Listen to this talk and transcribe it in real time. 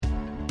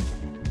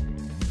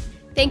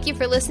Thank you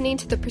for listening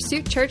to the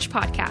Pursuit Church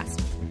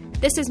podcast.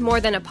 This is more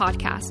than a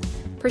podcast.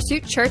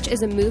 Pursuit Church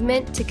is a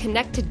movement to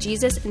connect to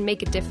Jesus and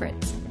make a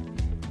difference.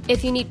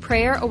 If you need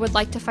prayer or would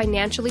like to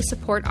financially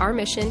support our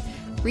mission,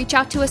 reach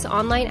out to us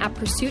online at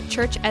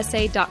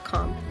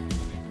pursuitchurchsa.com.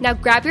 Now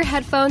grab your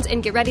headphones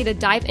and get ready to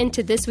dive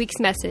into this week's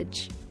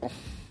message.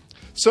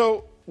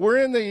 So we're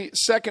in the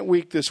second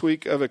week this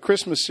week of a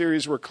Christmas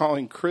series we're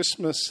calling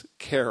Christmas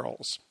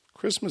Carols.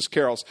 Christmas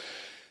Carols.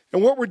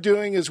 And what we're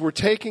doing is we're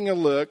taking a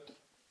look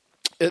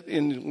at,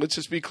 and let's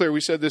just be clear, we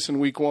said this in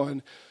week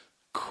one,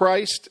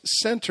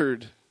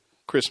 Christ-centered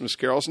Christmas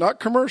carols, not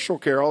commercial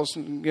carols.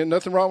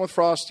 Nothing wrong with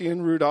Frosty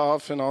and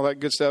Rudolph and all that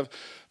good stuff,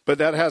 but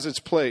that has its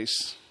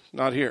place,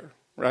 not here,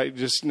 right?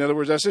 Just in other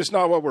words, that's just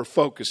not what we're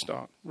focused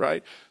on,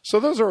 right? So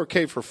those are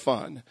okay for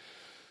fun.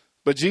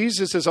 But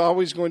Jesus is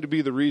always going to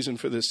be the reason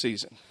for this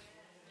season.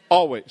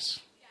 Always.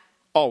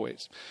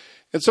 Always.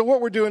 And so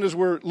what we're doing is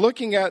we're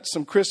looking at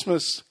some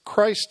Christmas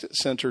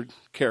Christ-centered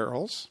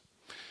carols.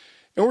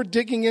 And we're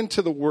digging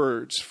into the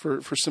words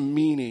for some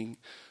meaning,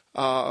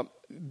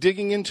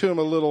 digging into them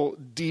a little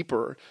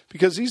deeper,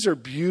 because these are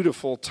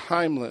beautiful,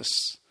 timeless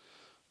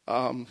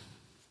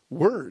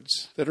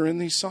words that are in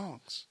these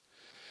songs.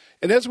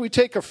 And as we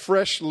take a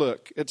fresh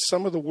look at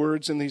some of the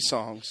words in these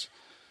songs,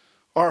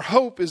 our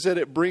hope is that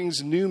it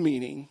brings new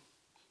meaning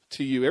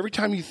to you. Every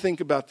time you think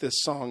about this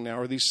song now,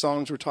 or these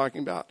songs we're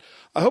talking about,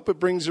 I hope it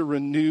brings a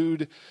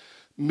renewed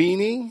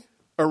meaning,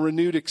 a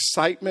renewed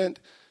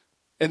excitement,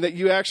 and that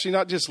you actually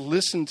not just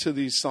listen to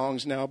these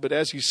songs now, but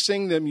as you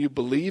sing them, you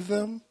believe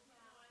them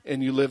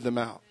and you live them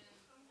out.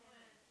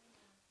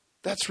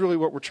 That's really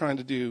what we're trying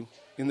to do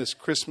in this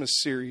Christmas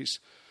series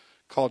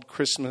called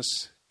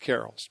Christmas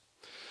Carols.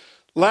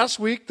 Last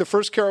week, the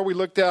first carol we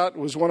looked at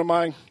was one of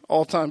my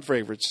all-time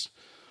favorites,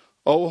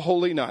 O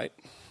Holy Night.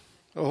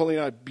 O Holy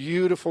Night,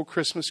 beautiful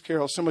Christmas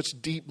carol, so much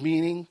deep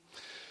meaning.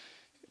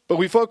 But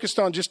we focused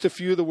on just a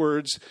few of the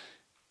words.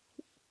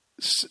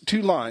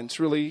 Two lines,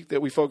 really,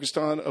 that we focused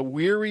on. A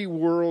weary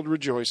world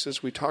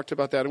rejoices. We talked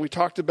about that. And we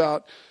talked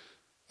about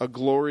a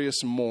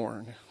glorious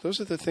morn.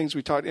 Those are the things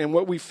we talked. And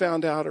what we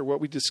found out, or what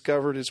we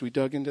discovered as we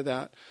dug into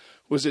that,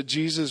 was that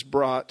Jesus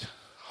brought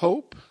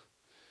hope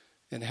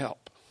and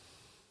help.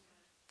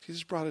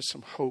 Jesus brought us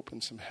some hope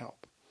and some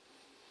help.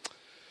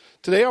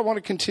 Today I want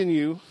to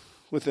continue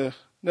with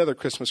another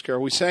Christmas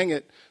carol. We sang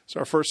it. It's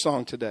our first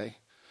song today.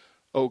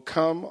 O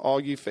come, all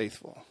ye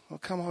faithful. O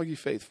come, all ye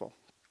faithful.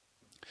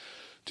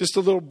 Just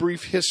a little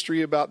brief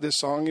history about this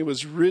song. It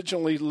was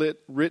originally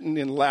written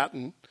in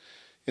Latin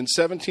in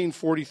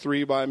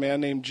 1743 by a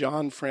man named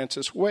John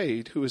Francis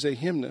Wade, who was a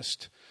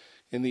hymnist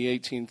in the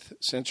 18th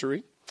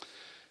century.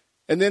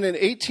 And then in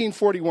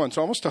 1841,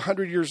 so almost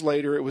 100 years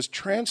later, it was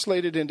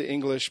translated into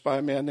English by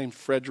a man named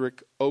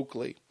Frederick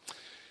Oakley.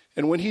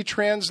 And when he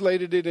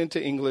translated it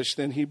into English,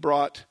 then he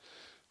brought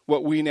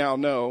what we now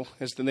know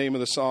as the name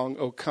of the song,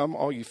 O Come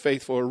All Ye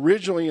Faithful.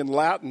 Originally in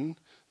Latin,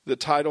 the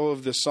title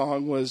of the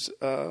song was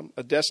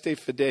Adeste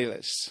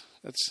Fideles.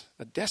 That's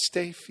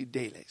Adeste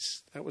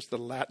Fideles. That was the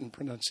Latin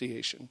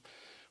pronunciation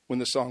when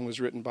the song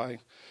was written by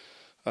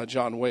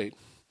John Wade.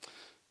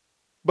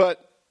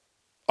 But,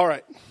 all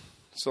right.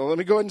 So let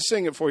me go ahead and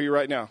sing it for you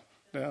right now.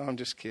 No, I'm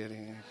just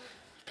kidding.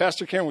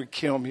 Pastor Ken would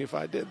kill me if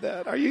I did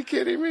that. Are you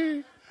kidding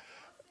me?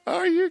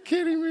 Are you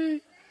kidding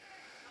me?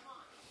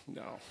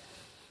 No.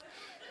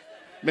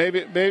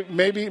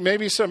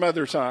 Maybe some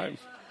other time,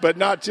 but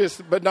not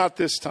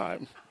this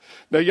time.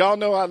 Now, y'all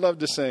know I love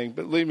to sing,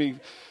 but believe me,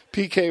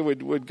 PK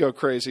would go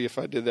crazy if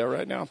I did that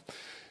right now.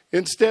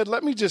 Instead,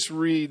 let me just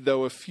read,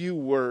 though, a few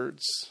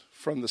words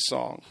from the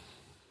song.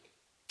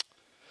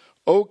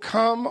 O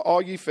come,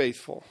 all ye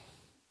faithful,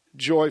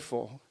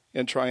 joyful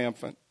and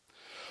triumphant.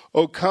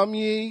 O come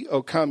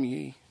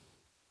ye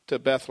to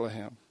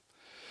Bethlehem.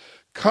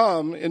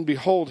 Come and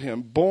behold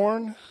him,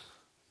 born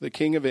the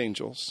King of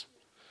angels.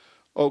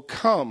 O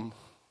come,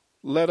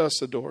 let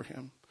us adore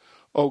him.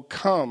 O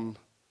come,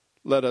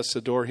 let us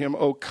adore him.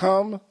 O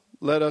come,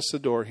 let us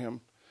adore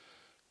him.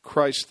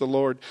 Christ the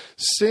Lord.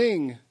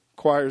 Sing,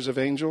 choirs of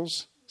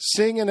angels.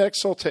 Sing in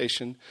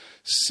exultation.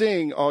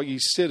 Sing, all ye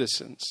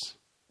citizens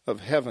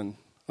of heaven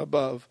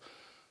above.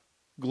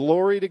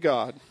 Glory to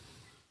God.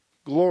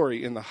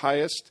 Glory in the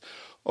highest.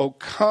 O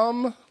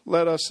come,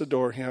 let us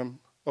adore him.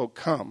 O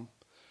come,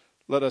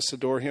 let us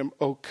adore him.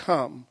 O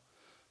come,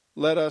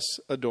 let us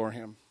adore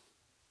him.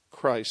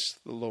 Christ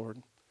the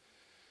Lord.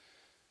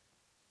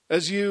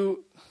 As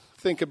you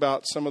think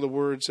about some of the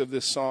words of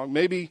this song,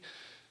 maybe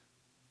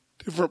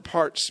different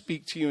parts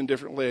speak to you in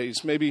different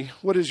ways. Maybe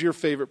what is your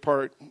favorite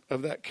part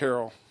of that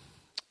carol?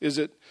 Is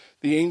it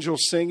the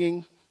angels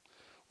singing?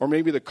 Or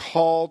maybe the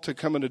call to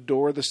come and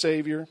adore the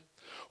Savior?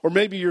 Or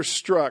maybe you're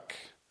struck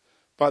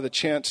by the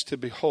chance to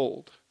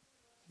behold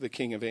the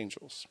King of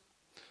angels.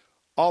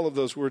 All of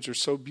those words are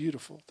so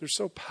beautiful. They're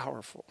so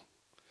powerful.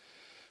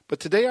 But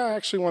today I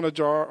actually want to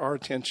draw our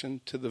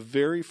attention to the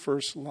very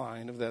first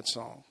line of that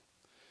song.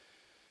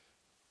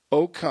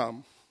 O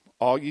come,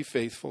 all ye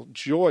faithful,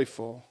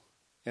 joyful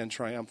and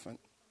triumphant.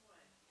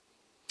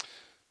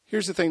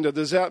 Here's the thing, though.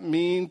 Does that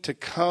mean to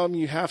come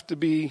you have to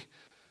be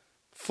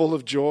full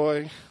of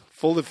joy,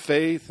 full of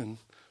faith, and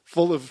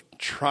full of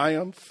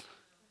triumph?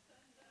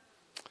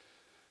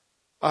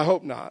 I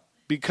hope not,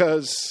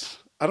 because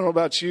I don't know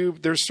about you,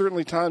 there's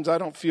certainly times I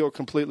don't feel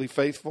completely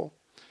faithful.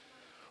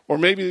 Or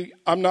maybe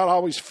I'm not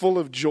always full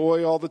of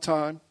joy all the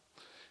time.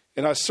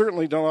 And I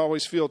certainly don't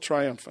always feel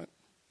triumphant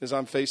as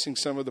I'm facing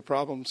some of the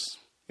problems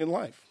in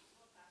life,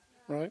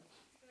 right?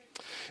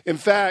 In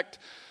fact,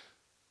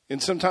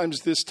 and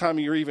sometimes this time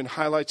of year even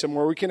highlights them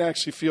where we can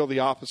actually feel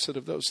the opposite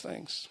of those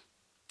things.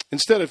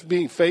 Instead of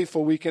being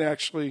faithful, we can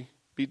actually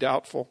be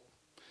doubtful.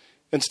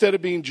 Instead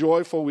of being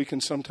joyful, we can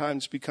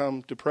sometimes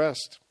become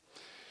depressed.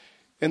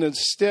 And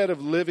instead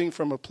of living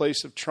from a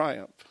place of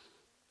triumph,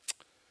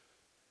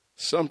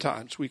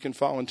 sometimes we can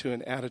fall into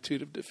an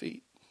attitude of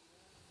defeat.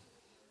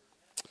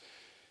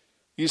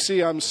 You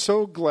see, I'm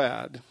so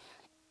glad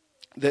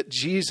that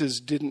Jesus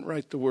didn't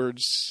write the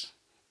words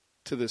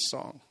to this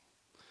song.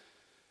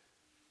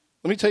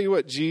 Let me tell you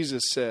what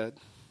Jesus said.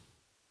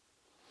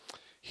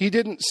 He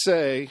didn't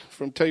say,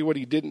 tell you what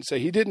he didn't say.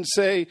 He didn't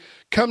say,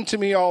 come to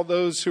me all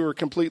those who are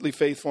completely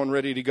faithful and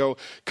ready to go.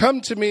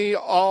 Come to me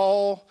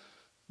all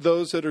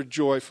those that are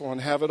joyful and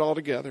have it all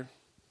together.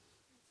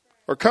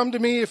 Or come to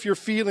me if you're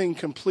feeling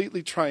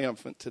completely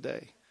triumphant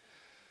today.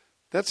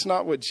 That's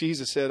not what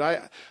Jesus said.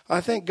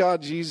 I thank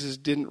God Jesus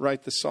didn't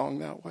write the song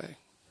that way.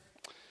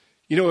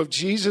 You know, if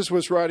Jesus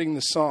was writing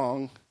the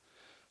song,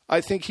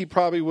 I think he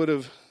probably would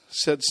have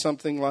said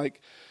something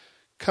like,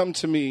 come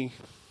to me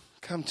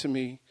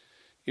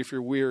if you're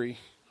weary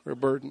or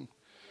burdened.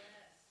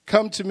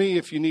 Come to me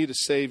if you need a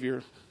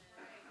Savior.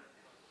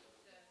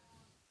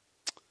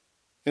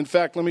 In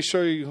fact, let me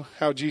show you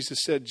how Jesus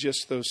said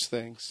just those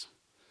things.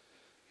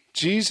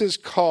 Jesus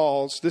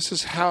calls, this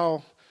is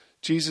how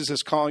Jesus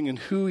is calling and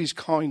who he's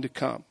calling to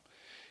come.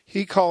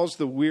 He calls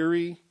the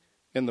weary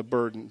and the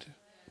burdened.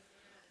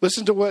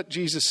 Listen to what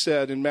Jesus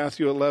said in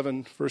Matthew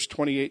 11, verse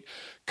 28.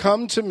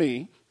 Come to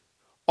me,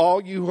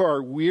 all you who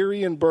are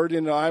weary and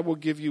burdened, and I will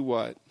give you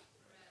what?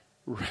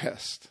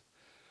 Rest.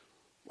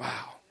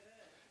 Wow.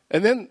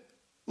 And then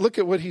look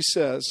at what he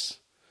says.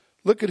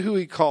 Look at who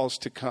he calls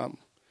to come.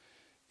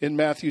 In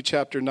Matthew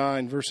chapter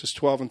 9, verses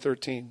 12 and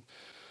 13.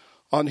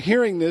 On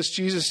hearing this,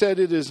 Jesus said,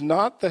 it is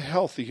not the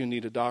healthy who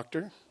need a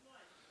doctor,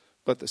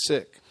 but the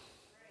sick.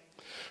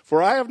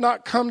 For I have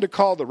not come to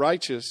call the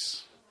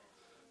righteous,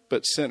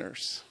 but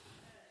sinners.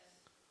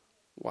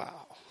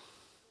 Wow.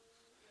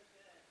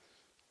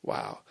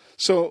 Wow.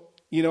 So,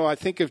 you know, I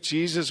think if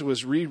Jesus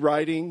was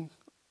rewriting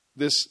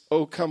this,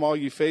 oh, come all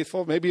you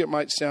faithful, maybe it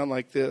might sound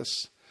like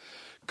this.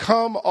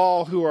 Come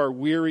all who are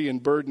weary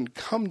and burdened,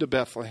 come to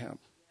Bethlehem.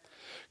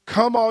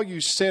 Come all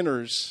you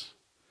sinners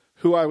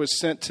who I was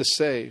sent to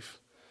save.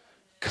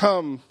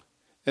 Come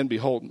and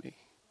behold me.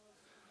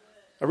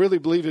 I really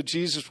believe if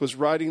Jesus was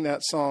writing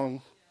that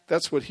song,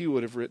 that's what he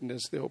would have written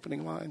as the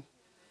opening line.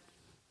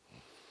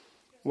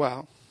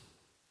 Wow.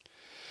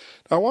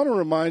 I want to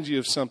remind you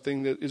of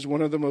something that is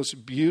one of the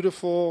most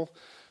beautiful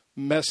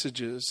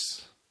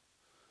messages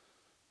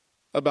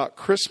about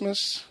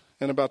Christmas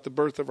and about the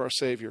birth of our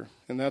Savior.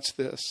 And that's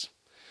this.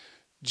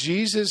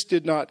 Jesus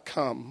did not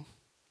come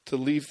to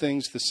leave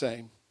things the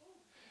same.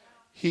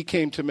 He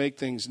came to make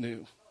things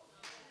new.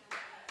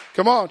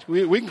 Come on,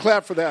 we can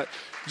clap for that.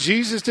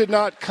 Jesus did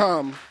not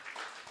come.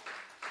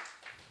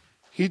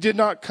 He did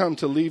not come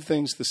to leave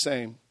things the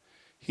same.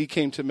 He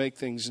came to make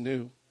things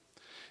new.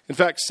 In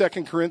fact,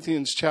 2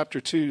 Corinthians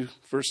chapter 2,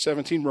 verse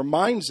 17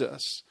 reminds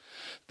us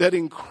that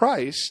in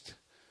Christ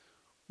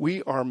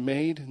we are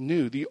made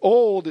new. The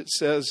old, it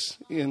says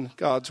in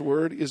God's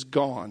word, is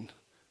gone.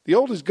 The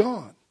old is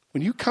gone.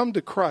 When you come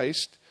to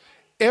Christ,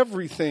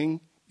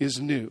 everything is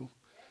new.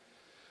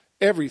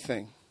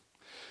 Everything.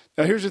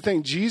 Now here's the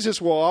thing.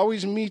 Jesus will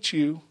always meet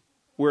you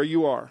where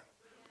you are.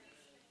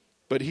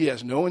 But he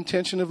has no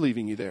intention of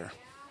leaving you there.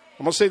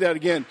 I'm going to say that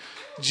again.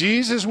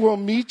 Jesus will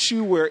meet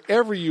you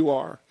wherever you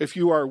are. If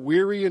you are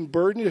weary and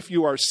burdened, if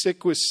you are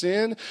sick with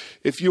sin,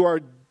 if you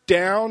are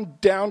down,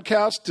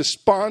 downcast,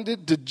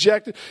 despondent,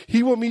 dejected,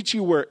 he will meet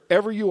you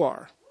wherever you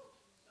are.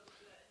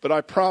 But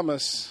I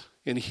promise,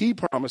 and he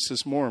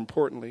promises more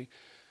importantly,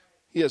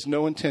 he has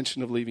no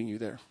intention of leaving you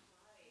there.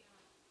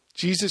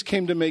 Jesus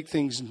came to make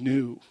things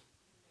new.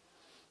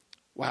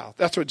 Wow,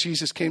 that's what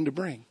Jesus came to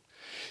bring.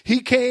 He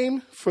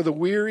came for the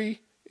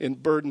weary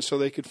and burdened so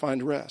they could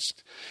find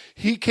rest.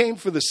 He came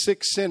for the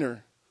sick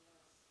sinner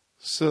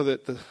so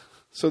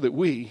that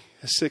we,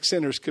 as sick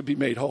sinners, could be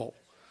made whole.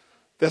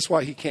 That's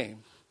why he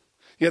came.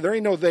 Yeah, there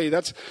ain't no they.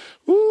 That's,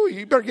 ooh,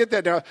 you better get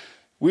that down.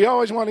 We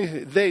always want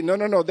to, they.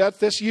 No,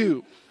 that's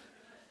you.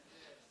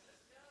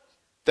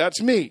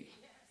 That's me.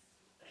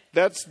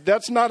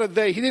 That's not a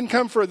they. He didn't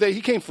come for a they.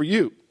 He came for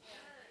you.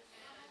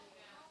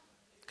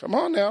 Come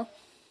on now.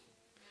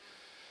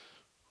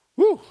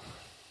 Woo.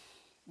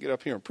 Get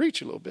up here and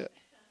preach a little bit.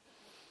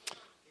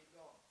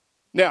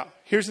 Now,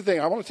 here's the thing.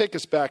 I want to take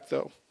us back,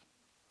 though,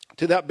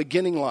 to that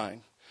beginning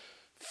line.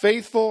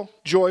 Faithful,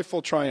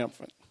 joyful,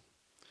 triumphant.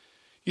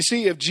 You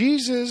see, if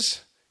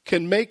Jesus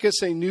can make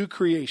us a new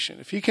creation,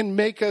 if he can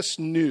make us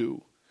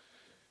new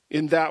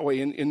in that way,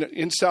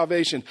 in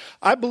salvation,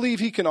 I believe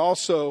he can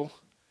also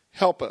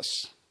help us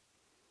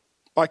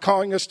by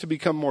calling us to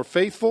become more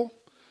faithful,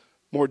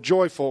 more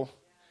joyful,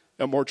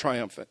 and more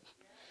triumphant.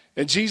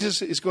 And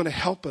Jesus is going to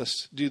help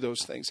us do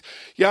those things.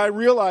 Yeah, I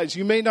realize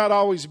you may not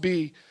always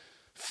be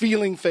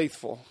feeling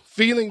faithful,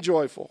 feeling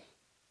joyful,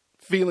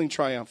 feeling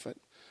triumphant.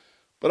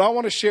 But I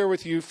want to share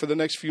with you for the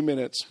next few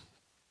minutes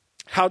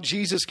how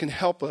Jesus can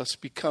help us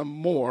become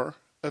more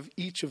of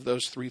each of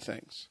those three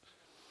things.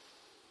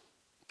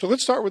 So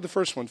let's start with the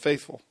first one,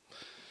 faithful.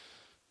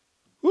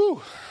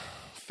 Woo,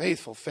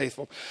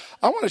 faithful.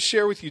 I want to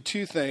share with you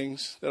two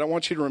things that I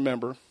want you to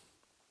remember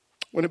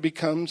when it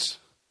comes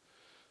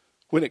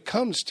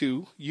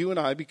to you and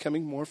I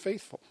becoming more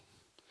faithful.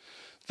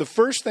 The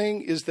first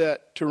thing is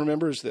that to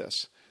remember is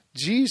this: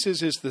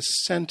 Jesus is the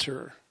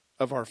center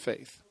of our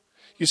faith.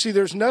 You see,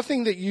 there's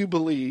nothing that you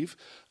believe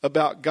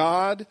about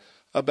God,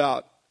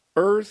 about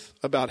earth,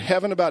 about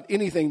heaven, about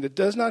anything that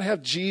does not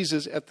have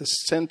Jesus at the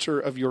center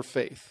of your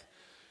faith.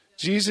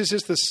 Jesus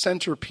is the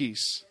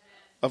centerpiece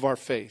of our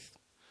faith.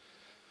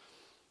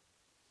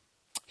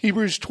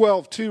 Hebrews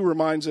 12:2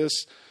 reminds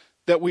us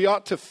that we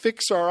ought to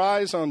fix our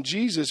eyes on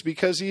Jesus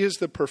because he is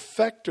the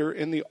perfecter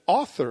and the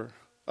author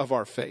of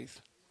our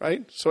faith,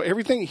 right? So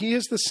everything, he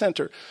is the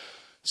center.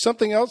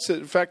 Something else that,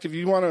 in fact, if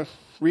you want to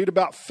read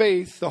about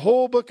faith, the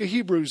whole book of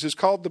Hebrews is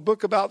called the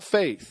book about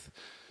faith.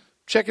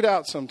 Check it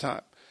out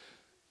sometime.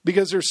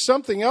 Because there's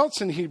something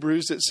else in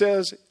Hebrews that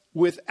says,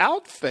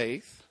 without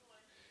faith,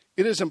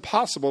 it is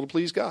impossible to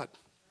please God.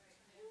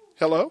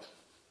 Hello?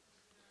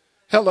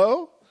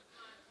 Hello?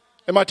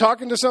 Am I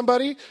talking to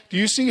somebody? Do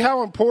you see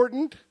how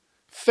important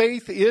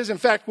faith is? In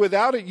fact,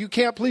 without it, you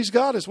can't please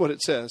God, is what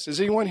it says. Does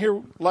anyone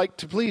here like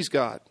to please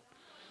God?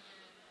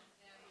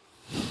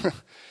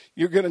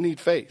 You're going to need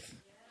faith.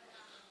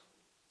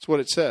 That's what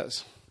it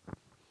says.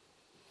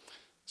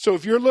 So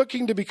if you're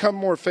looking to become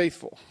more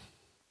faithful,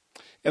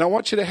 and I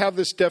want you to have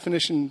this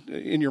definition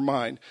in your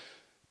mind,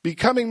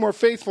 becoming more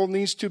faithful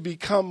needs to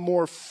become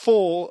more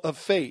full of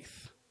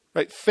faith,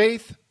 right?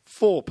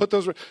 Faithful. Put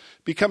those,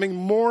 becoming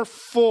more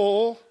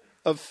full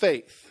of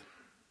faith.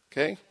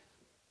 Okay? I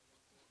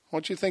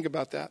want you to think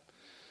about that.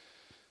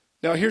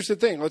 Now, here's the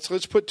thing.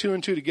 Let's put two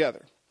and two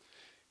together.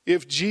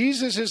 If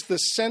Jesus is the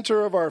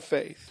center of our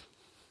faith,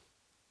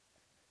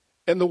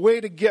 and the way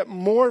to get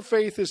more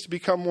faith is to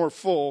become more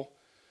full,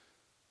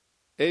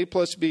 A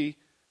plus B,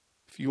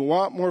 if you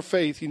want more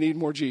faith, you need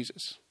more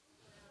Jesus.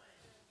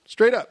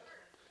 Straight up.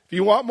 If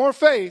you want more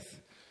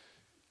faith,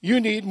 you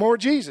need more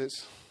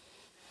Jesus.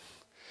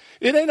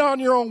 It ain't on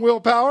your own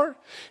willpower.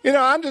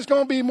 I'm just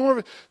going to be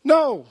more.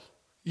 No.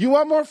 You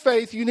want more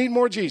faith, you need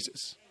more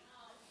Jesus.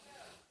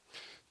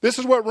 This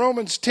is what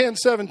Romans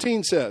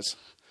 10:17 says.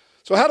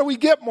 So how do we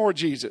get more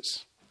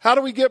Jesus? How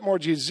do we get more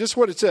Jesus? Just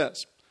what it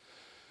says.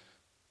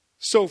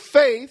 So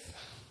faith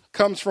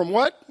comes from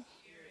what?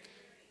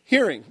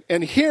 Hearing.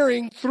 And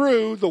hearing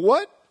through the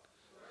what?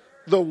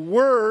 The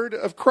word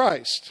of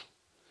Christ.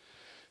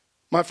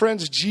 My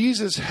friends,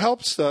 Jesus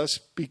helps us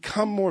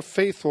become more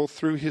faithful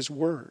through his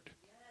word.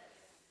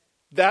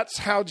 That's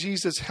how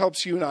Jesus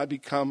helps you and I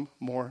become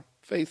more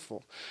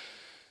faithful.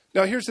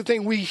 Now, here's the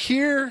thing. We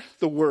hear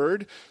the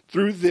word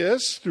through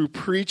this, through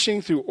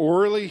preaching, through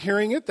orally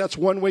hearing it. That's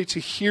one way to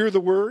hear the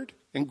word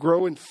and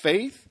grow in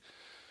faith.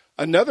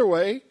 Another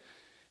way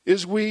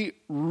is we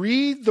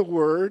read the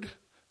word,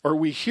 or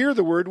we hear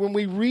the word when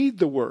we read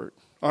the word.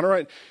 All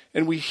right.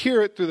 And we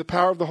hear it through the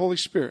power of the Holy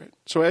Spirit.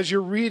 So as you're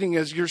reading,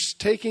 as you're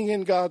taking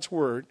in God's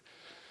word,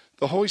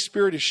 the Holy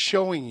Spirit is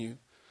showing you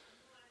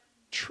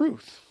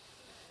truth.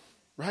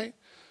 Right?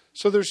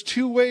 So there's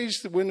two ways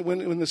that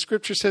when the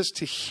scripture says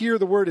to hear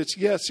the word, it's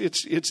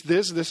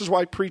this. This is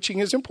why preaching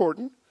is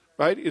important.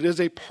 Right? It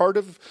is a part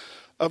of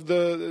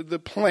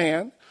the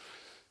plan.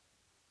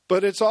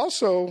 But it's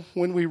also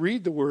when we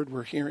read the word,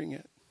 we're hearing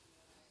it.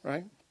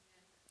 Right?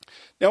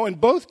 Now, in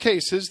both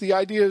cases, the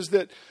idea is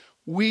that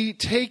we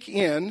take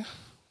in,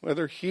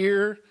 whether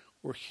here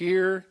or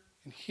here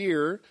and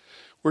here,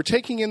 we're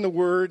taking in the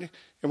word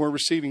and we're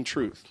receiving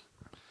truth.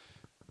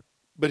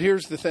 But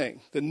here's the thing.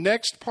 The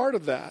next part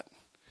of that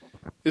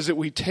is that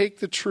we take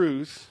the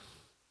truth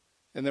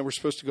and then we're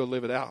supposed to go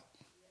live it out.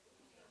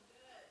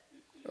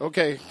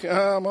 Okay,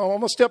 I'm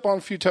going to step on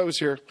a few toes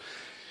here.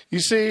 You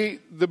see,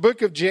 the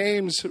book of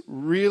James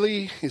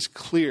really is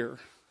clear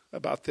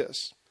about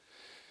this.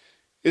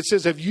 It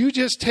says if you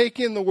just take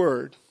in the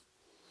word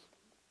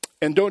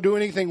and don't do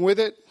anything with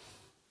it,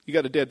 you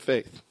got a dead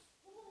faith.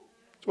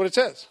 That's what it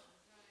says.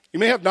 You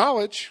may have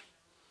knowledge.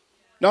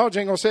 Knowledge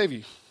ain't going to save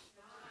you.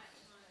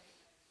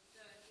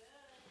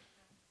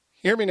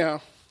 Hear me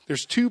now.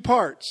 There's two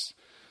parts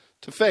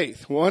to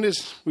faith. One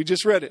is, we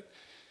just read it,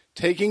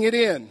 taking it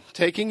in.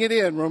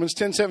 Romans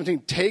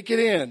 10:17, take it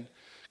in.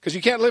 Because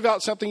you can't live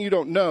out something you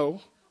don't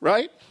know,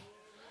 right?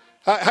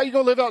 How are you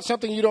going to live out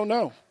something you don't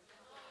know?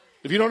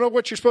 If you don't know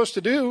what you're supposed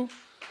to do,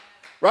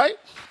 right?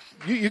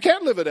 You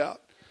can't live it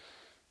out.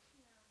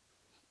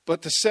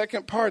 But the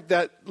second part,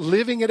 that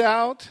living it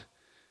out,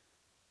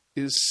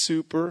 is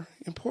super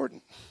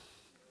important.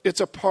 It's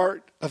a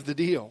part of the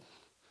deal.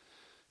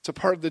 It's a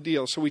part of the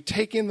deal. So we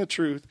take in the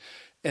truth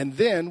and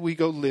then we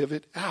go live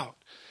it out.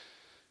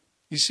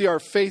 You see, our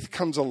faith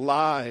comes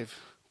alive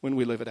when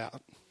we live it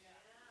out.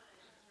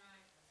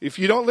 If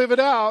you don't live it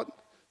out,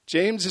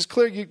 James is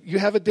clear, you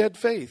have a dead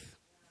faith.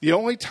 The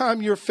only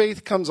time your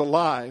faith comes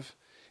alive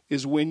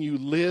is when you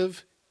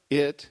live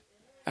it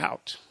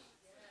out.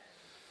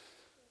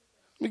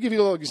 Let me give you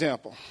a little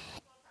example.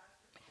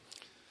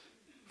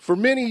 For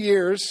many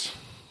years,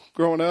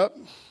 growing up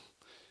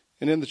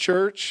and in the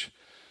church,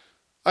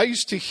 I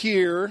used to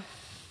hear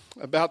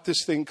about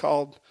this thing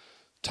called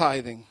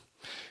tithing.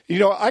 You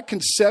know, I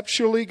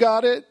conceptually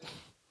got it,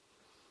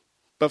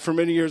 but for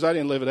many years I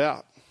didn't live it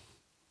out.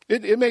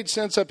 It made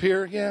sense up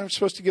here. Yeah, I'm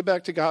supposed to give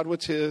back to God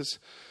what's His.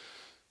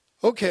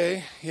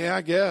 Okay, yeah,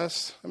 I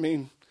guess. I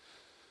mean,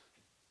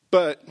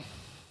 but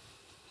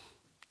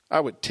I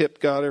would tip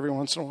God every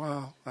once in a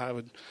while. I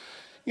would,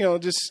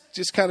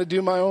 just kind of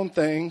do my own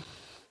thing.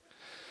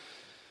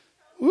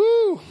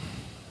 Woo!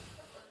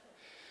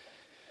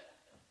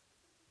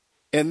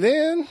 And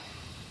then,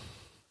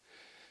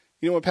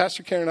 when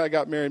Pastor Karen and I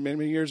got married many,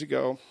 many years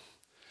ago,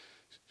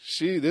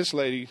 this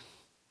lady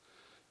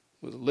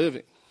was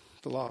living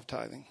the law of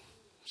tithing.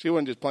 She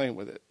wasn't just playing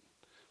with it.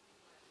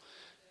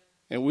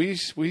 And we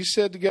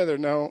said together,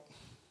 no,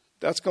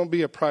 that's going to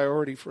be a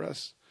priority for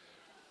us.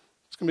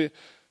 It's going to be,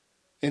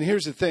 and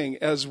here's the thing,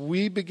 as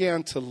we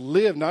began to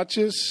live, not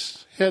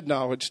just head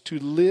knowledge, to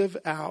live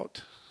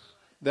out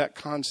that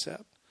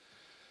concept,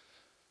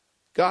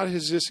 God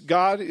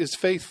is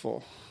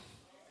faithful.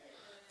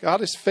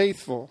 God is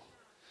faithful.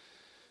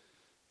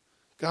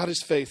 God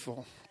is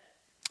faithful.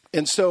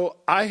 And so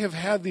I have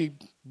had the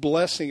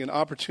blessing and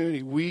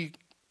opportunity, we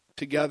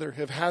together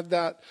have had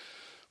that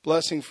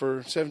blessing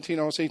for 17,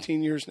 almost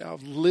 18 years now,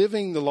 of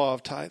living the law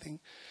of tithing.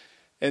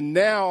 And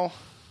now,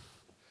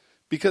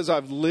 because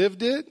I've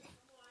lived it,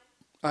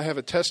 I have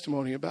a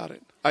testimony about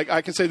it.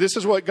 I can say, this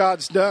is what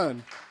God's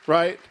done,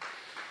 right?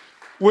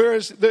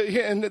 Whereas,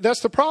 and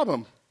that's the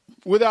problem.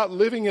 Without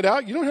living it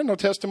out, you don't have no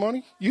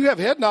testimony. You have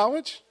head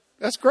knowledge.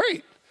 That's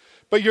great.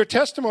 But your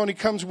testimony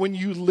comes when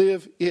you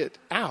live it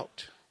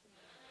out.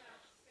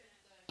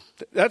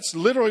 That's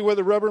literally where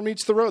the rubber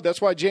meets the road.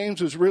 That's why James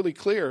was really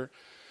clear.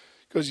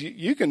 Because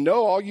you can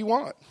know all you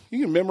want. You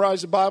can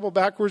memorize the Bible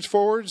backwards,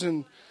 forwards,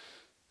 and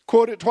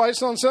quote it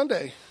twice on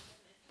Sunday.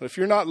 But if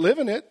you're not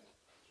living it,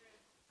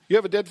 you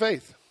have a dead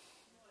faith.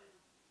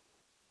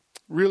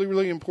 Really,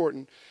 really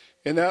important.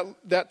 And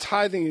that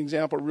tithing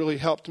example really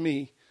helped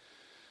me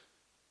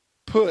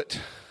put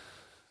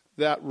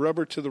that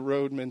rubber to the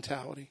road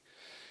mentality.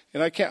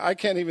 And I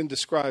can't even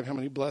describe how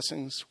many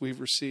blessings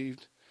we've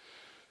received.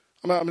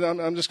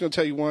 I'm just going to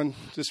tell you one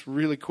just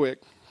really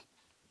quick.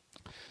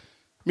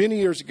 Many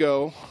years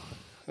ago,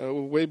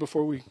 way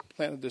before we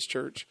planted this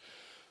church,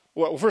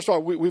 well, first of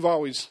all, we've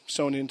always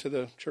sown into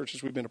the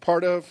churches we've been a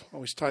part of,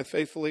 always tithe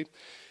faithfully.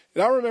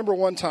 And I remember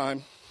one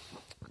time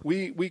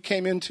we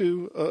came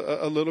into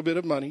a little bit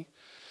of money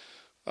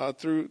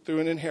through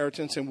an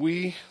inheritance, and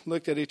we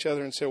looked at each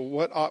other and said, well,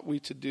 what ought we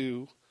to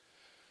do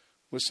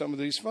with some of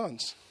these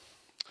funds?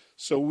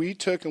 So we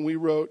took and we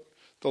wrote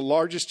the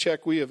largest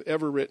check we have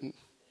ever written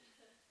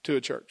to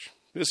a church.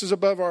 This is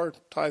above our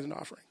tithe and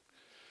offering.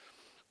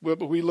 But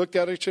we looked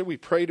at each other, we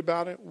prayed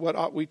about it. What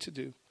ought we to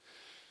do?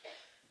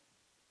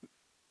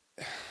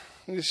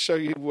 Let me just show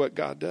you what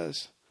God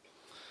does.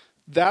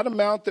 That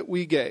amount that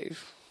we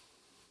gave,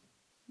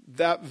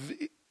 that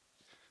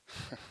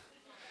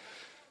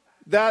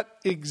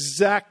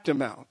exact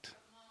amount,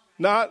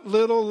 not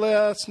little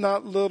less,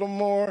 not little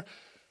more,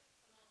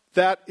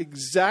 that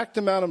exact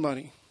amount of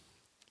money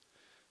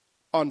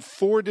on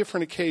 4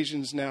 different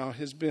occasions now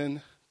has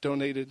been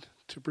donated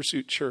to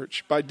Pursuit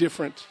Church at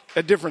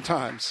different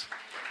times.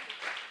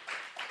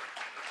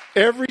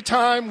 Every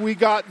time we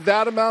got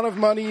that amount of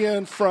money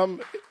in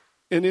from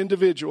an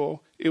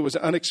individual, it was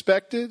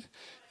unexpected.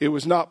 It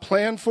was not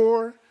planned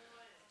for.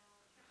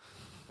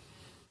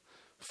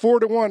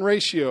 4-to-1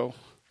 ratio.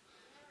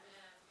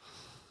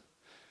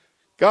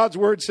 God's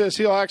word says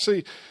He'll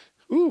actually,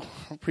 I'll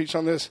preach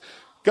on this.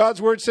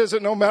 God's word says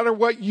that no matter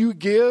what you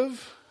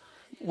give,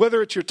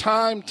 whether it's your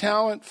time,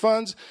 talent,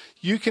 funds,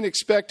 you can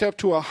expect up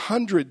to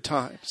 100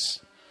 times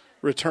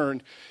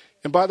return.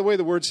 And by the way,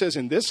 the word says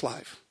in this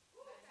life.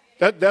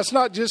 That's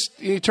not just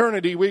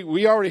eternity.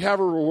 We already have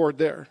a reward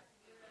there.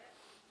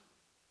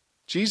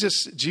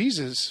 Jesus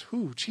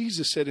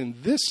said in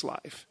this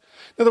life.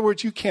 In other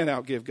words, you can't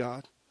outgive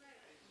God.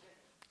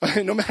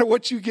 No matter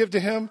what you give to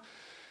Him,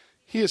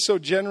 He is so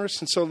generous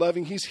and so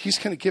loving. He's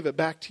going to give it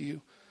back to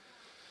you.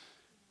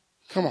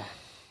 Come on.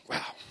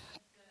 Wow.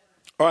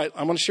 All right,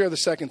 I'm going to share the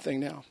second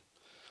thing now.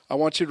 I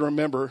want you to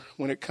remember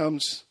when it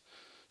comes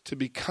to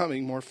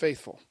becoming more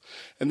faithful.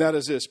 And that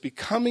is this.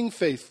 Becoming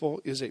faithful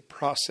is a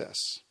process.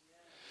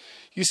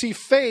 You see,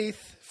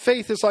 faith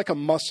is like a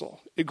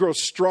muscle. It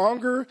grows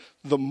stronger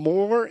the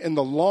more and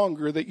the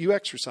longer that you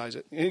exercise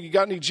it. You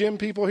got any gym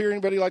people here?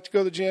 Anybody like to go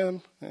to the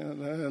gym?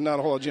 Not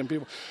a whole lot of gym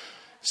people.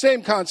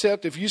 Same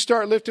concept. If you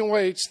start lifting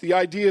weights, the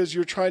idea is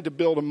you're trying to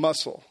build a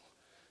muscle.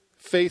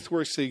 Faith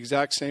works the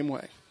exact same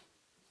way.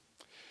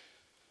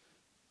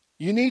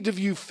 You need to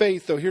view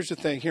faith, though. Here's the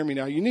thing. Hear me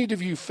now. You need to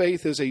view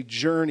faith as a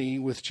journey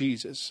with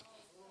Jesus.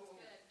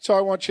 So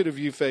I want you to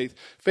view faith.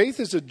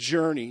 Faith is a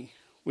journey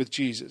with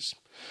Jesus.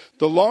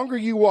 The longer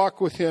you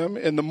walk with him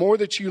and the more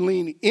that you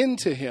lean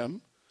into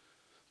him,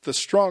 the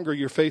stronger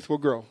your faith will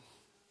grow.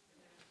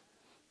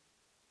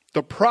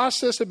 The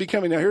process of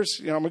becoming, now here's,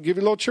 I'm going to give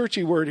you a little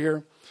churchy word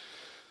here.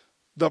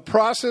 The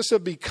process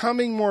of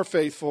becoming more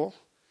faithful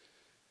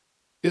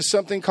is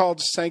something called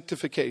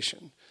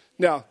sanctification.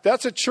 Now,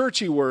 that's a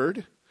churchy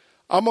word.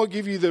 I'm going to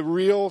give you the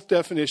real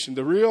definition.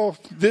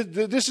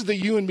 This is the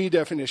you and me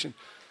definition.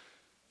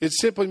 It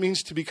simply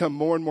means to become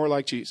more and more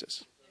like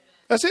Jesus.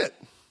 That's it.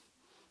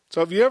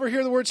 So if you ever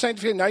hear the word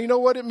sanctification, now you know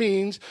what it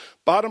means.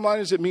 Bottom line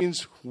is it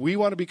means we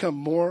want to become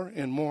more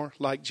and more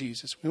like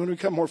Jesus. We want to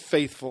become more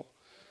faithful,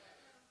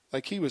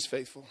 like he was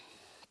faithful.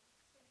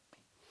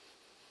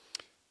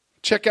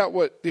 Check out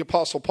what the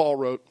Apostle Paul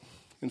wrote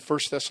in 1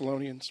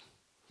 Thessalonians.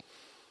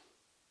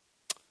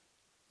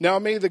 Now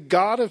may the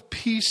God of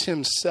peace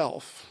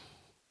himself,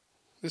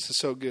 this is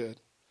so good.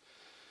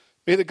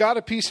 May the God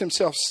of peace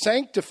himself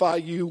sanctify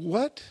you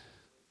what?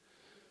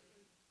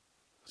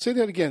 Say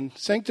that again.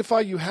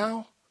 Sanctify you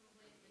how?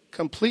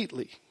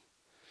 Completely.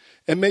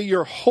 And may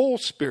your whole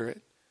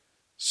spirit,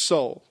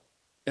 soul,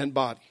 and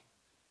body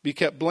be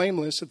kept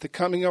blameless at the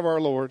coming of our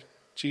Lord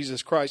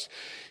Jesus Christ.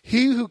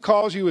 He who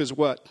calls you is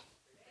what?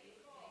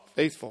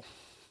 Faithful.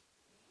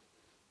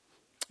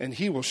 And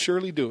he will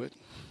surely do it.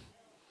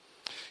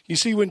 You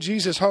see, when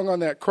Jesus hung on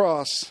that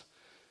cross,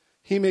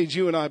 he made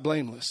you and I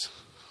blameless.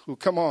 Well,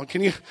 come on,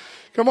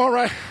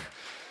 right?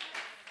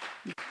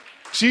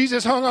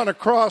 Jesus hung on a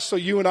cross so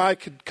you and I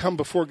could come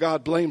before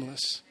God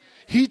blameless.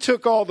 He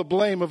took all the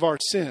blame of our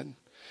sin.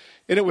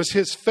 And it was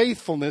his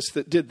faithfulness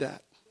that did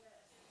that.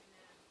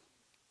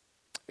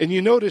 And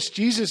you notice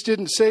Jesus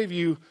didn't save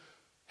you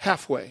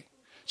halfway.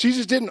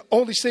 Jesus didn't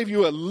only save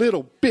you a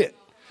little bit.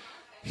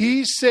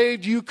 He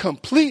saved you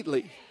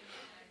completely.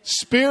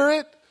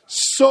 Spirit,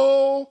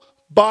 soul,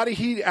 body.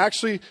 He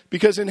actually,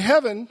 because in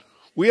heaven,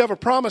 we have a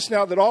promise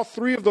now that all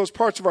three of those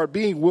parts of our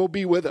being will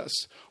be with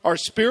us. Our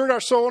spirit, our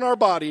soul, and our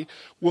body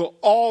will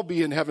all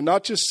be in heaven.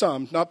 Not just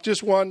some, not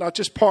just one, not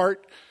just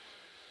part.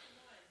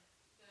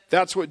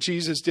 That's what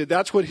Jesus did.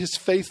 That's what his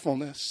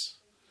faithfulness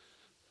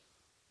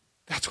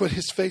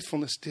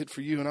did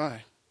for you and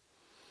I.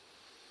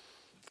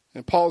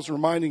 And Paul's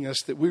reminding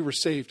us that we were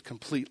saved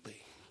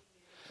completely.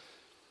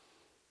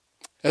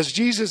 As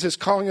Jesus is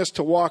calling us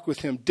to walk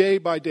with him day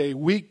by day,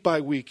 week by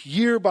week,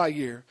 year by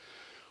year,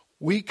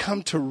 we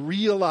come to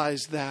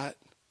realize that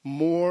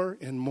more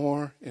and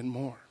more and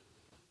more.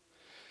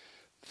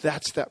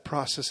 That's that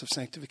process of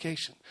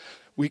sanctification.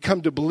 We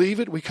come to believe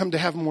it. We come to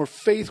have more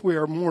faith. We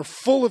are more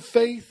full of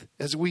faith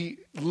as we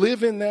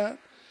live in that.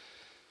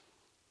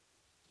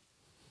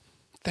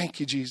 Thank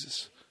you,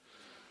 Jesus,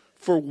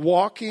 for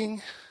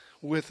walking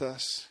with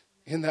us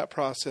in that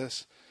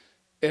process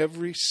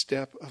every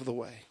step of the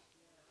way.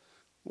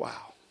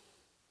 Wow.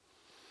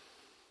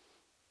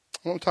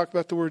 I want to talk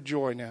about the word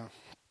joy now.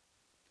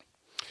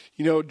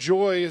 You know,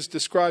 joy is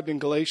described in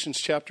Galatians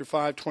chapter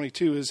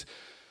 5:22 is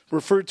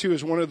referred to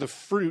as one of the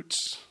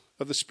fruits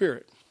of the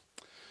Spirit.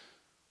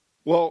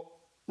 Well,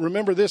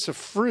 remember this, a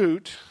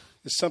fruit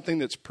is something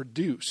that's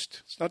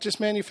produced. It's not just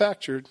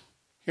manufactured.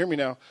 Hear me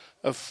now.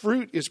 A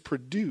fruit is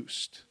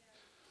produced.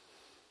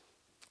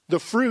 The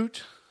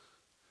fruit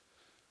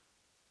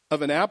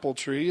of an apple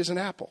tree is an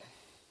apple,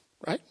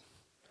 right?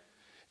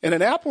 And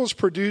an apple is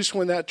produced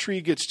when that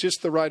tree gets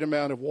just the right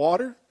amount of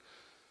water,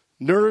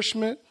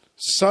 nourishment,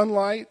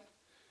 sunlight.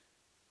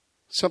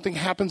 Something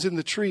happens in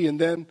the tree and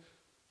then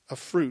a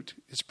fruit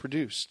is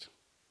produced.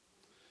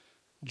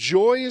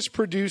 Joy is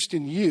produced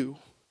in you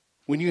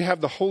when you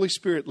have the Holy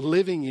Spirit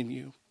living in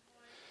you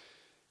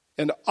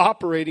and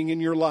operating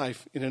in your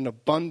life in an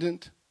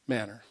abundant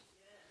manner.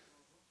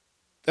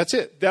 That's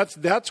it.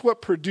 That's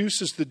what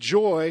produces the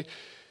joy,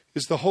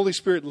 is the Holy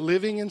Spirit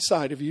living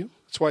inside of you.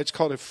 That's why it's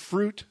called a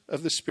fruit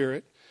of the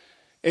Spirit.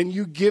 And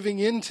you giving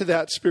into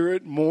that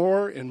Spirit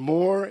more and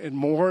more and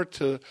more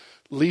to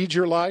lead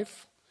your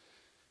life.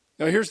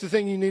 Now, here's the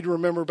thing you need to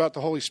remember about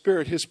the Holy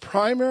Spirit. His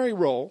primary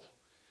role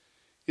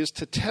is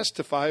to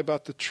testify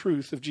about the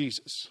truth of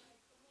Jesus.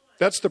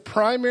 That's the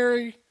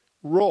primary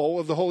role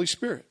of the Holy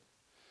Spirit.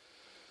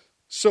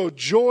 So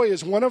joy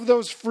is one of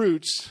those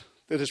fruits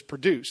that is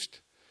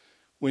produced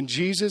when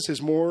Jesus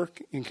is more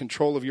in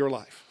control of your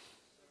life.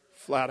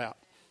 Flat out.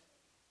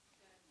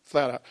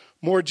 Flat out.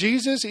 More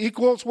Jesus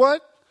equals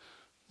what?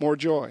 More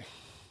joy.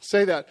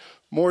 Say that.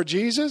 More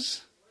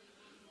Jesus,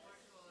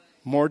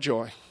 more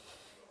joy.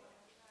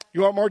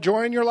 You want more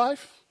joy in your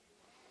life?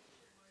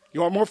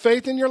 You want more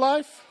faith in your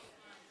life?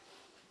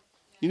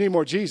 You need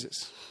more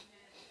Jesus.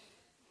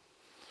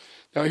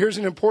 Now, here's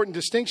an important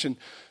distinction.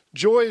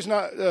 Joy is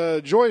not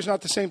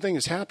the same thing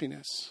as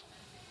happiness.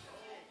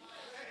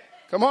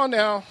 Come on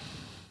now.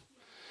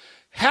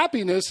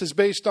 Happiness is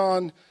based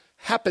on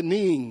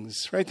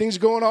happenings, right? Things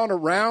going on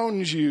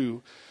around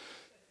you.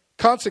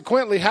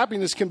 Consequently,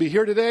 happiness can be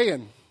here today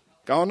and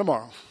gone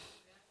tomorrow.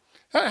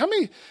 How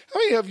many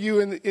of you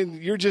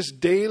in your just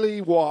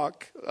daily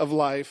walk of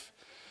life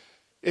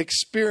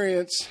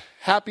experience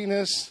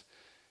happiness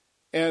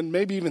and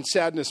maybe even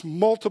sadness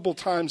multiple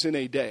times in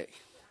a day?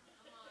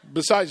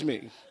 Besides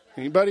me.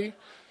 Anybody?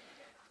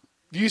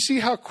 Do you see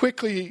how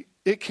quickly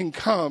it can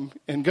come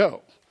and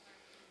go?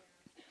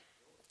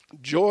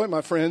 Joy,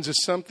 my friends,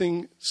 is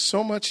something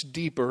so much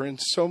deeper and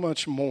so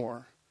much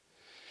more.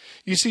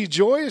 You see,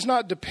 joy is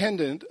not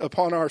dependent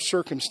upon our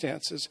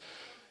circumstances.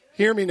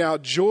 Hear me now.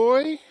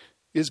 Joy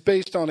is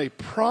based on a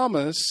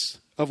promise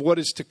of what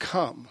is to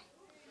come.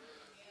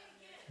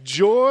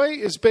 Joy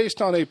is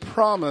based on a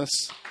promise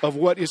of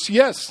what is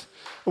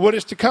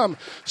to come.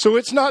 So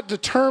it's not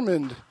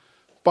determined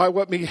by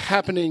what may be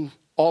happening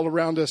all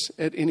around us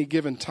at any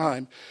given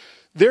time.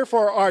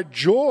 Therefore, our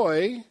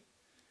joy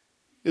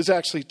is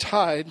actually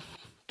tied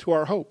to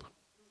our hope.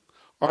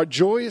 Our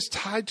joy is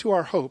tied to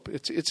our hope.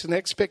 It's an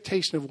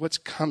expectation of what's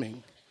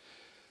coming.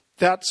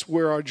 That's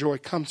where our joy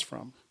comes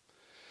from.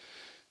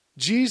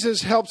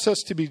 Jesus helps us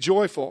to be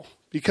joyful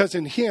because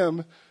in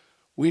him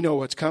we know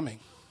what's coming.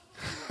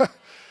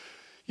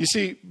 You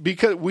see,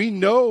 because we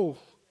know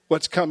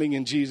what's coming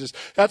in Jesus.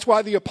 That's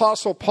why the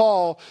Apostle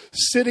Paul,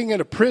 sitting in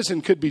a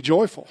prison, could be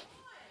joyful.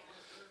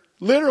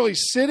 Literally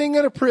sitting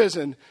in a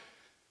prison,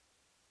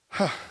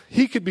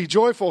 he could be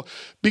joyful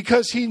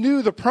because he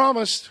knew the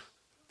promise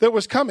that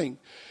was coming.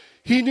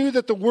 He knew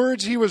that the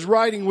words he was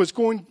writing was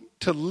going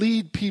to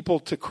lead people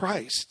to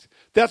Christ.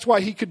 That's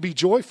why he could be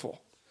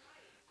joyful,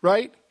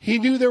 right? He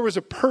knew there was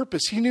a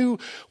purpose. He knew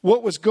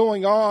what was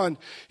going on.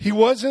 He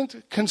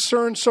wasn't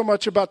concerned so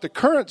much about the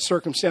current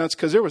circumstance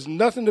because there was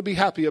nothing to be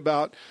happy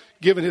about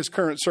given his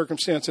current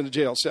circumstance in a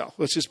jail cell.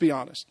 Let's just be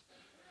honest.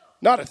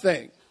 Not a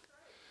thing.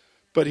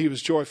 But he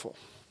was joyful.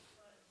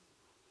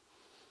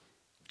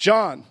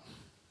 John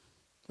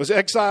was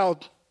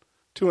exiled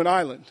to an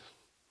island.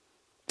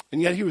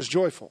 And yet he was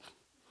joyful.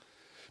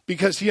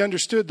 Because he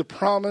understood the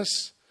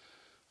promise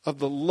of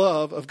the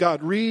love of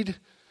God. Read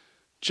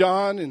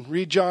John 1,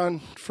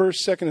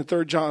 2, and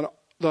 3 John.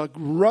 The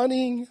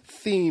running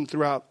theme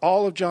throughout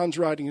all of John's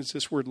writing is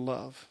this word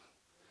love.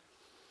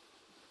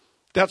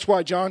 That's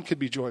why John could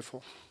be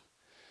joyful.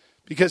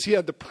 Because he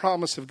had the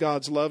promise of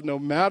God's love no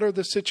matter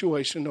the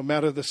situation, no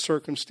matter the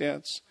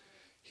circumstance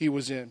he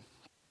was in.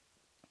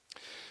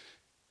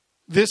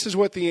 This is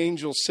what the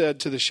angel said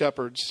to the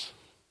shepherds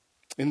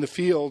in the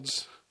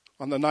fields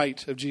on the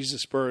night of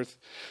Jesus' birth.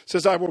 It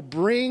says, I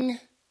bring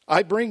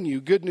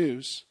you good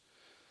news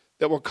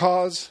that will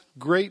cause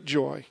great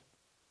joy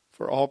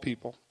for all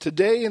people.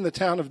 Today in the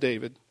town of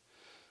David,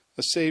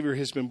 a Savior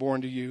has been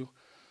born to you.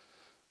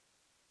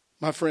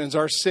 My friends,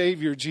 our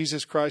Savior,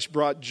 Jesus Christ,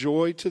 brought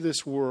joy to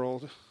this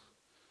world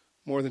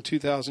more than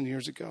 2,000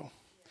 years ago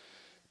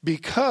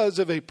because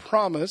of a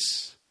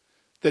promise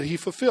that he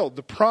fulfilled.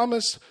 The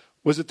promise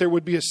was that there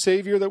would be a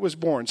Savior that was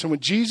born. So when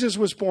Jesus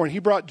was born, he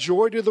brought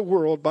joy to the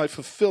world by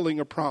fulfilling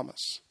a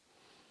promise.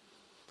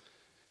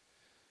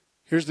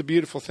 Here's the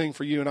beautiful thing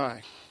for you and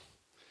I.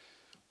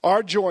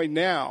 Our joy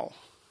now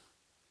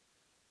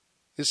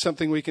is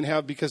something we can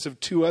have because of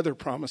two other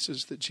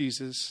promises that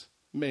Jesus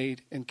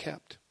made and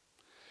kept.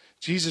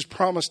 Jesus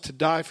promised to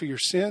die for your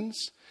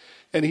sins,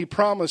 and he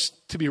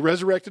promised to be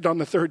resurrected on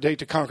the third day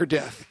to conquer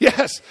death.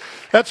 Yes,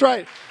 that's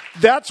right.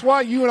 That's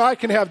why you and I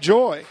can have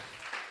joy.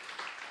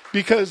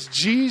 Because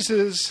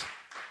Jesus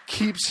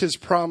keeps his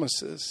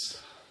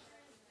promises.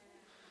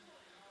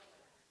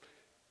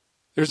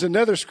 There's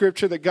another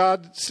scripture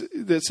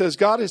that says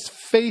God is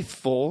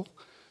faithful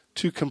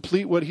to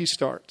complete what he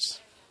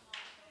starts.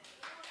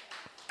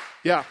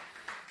 Yeah.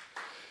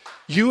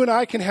 You and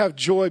I can have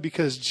joy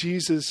because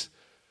Jesus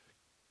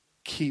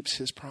keeps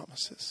his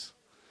promises.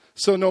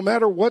 So no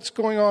matter what's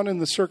going on in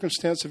the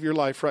circumstance of your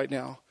life right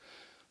now,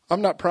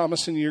 I'm not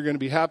promising you're going to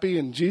be happy,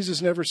 and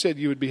Jesus never said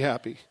you would be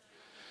happy.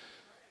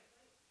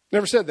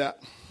 Never said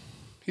that.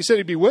 He said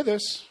he'd be with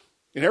us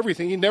in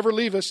everything. He'd never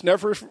leave us,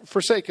 never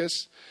forsake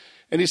us.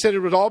 And he said it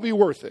would all be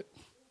worth it,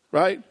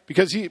 right?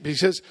 Because he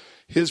says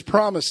his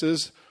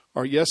promises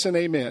are yes and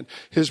amen.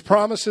 His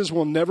promises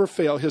will never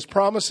fail. His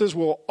promises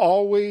will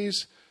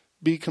always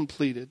be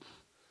completed.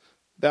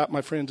 That,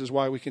 my friends, is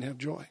why we can have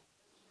joy.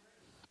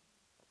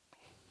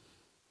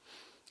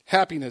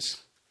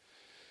 Happiness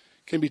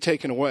can be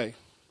taken away.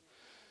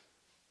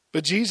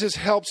 But Jesus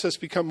helps us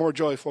become more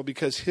joyful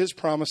because his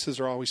promises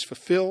are always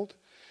fulfilled.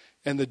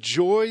 And the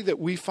joy that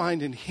we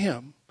find in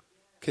him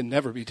can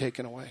never be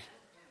taken away.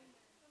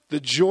 The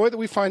joy that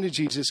we find in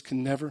Jesus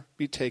can never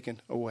be taken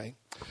away.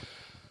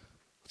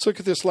 Let's look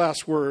at this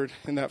last word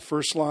in that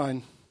first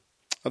line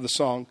of the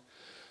song.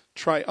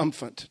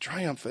 Triumphant.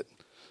 Triumphant.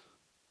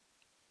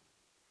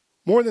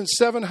 More than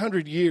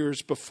 700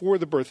 years before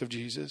the birth of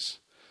Jesus,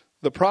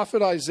 the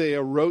prophet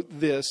Isaiah wrote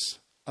this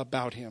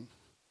about him.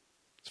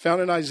 It's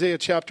found in Isaiah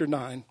chapter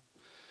 9,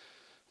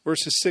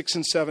 verses 6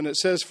 and 7. It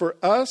says, for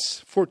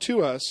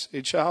to us,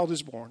 a child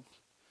is born.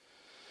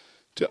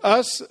 To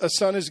us, a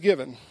son is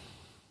given.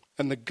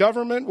 and the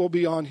government will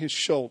be on his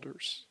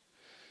shoulders.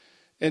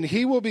 And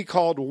he will be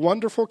called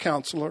Wonderful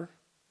Counselor,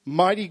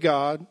 Mighty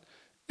God,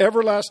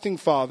 Everlasting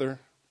Father,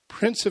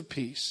 Prince of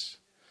Peace.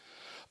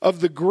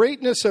 Of the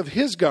greatness of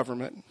his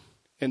government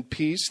and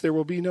peace there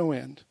will be no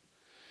end.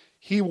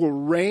 He will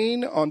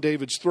reign on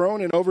David's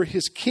throne and over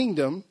his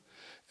kingdom,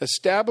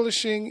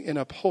 establishing and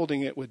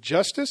upholding it with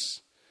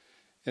justice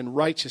and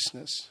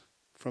righteousness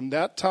from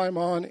that time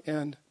on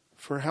and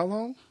for how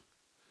long?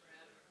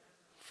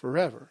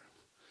 Forever.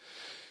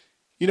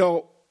 You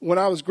know, when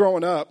I was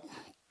growing up,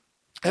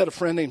 I had a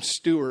friend named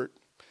Stuart.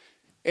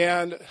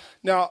 And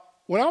now,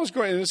 when I was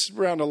growing, and this is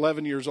around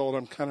 11 years old,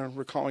 I'm kind of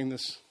recalling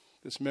this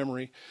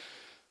memory.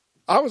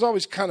 I was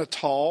always kind of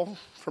tall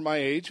for my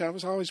age. I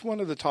was always one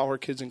of the taller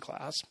kids in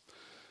class.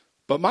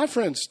 But my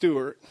friend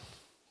Stuart,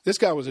 this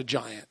guy was a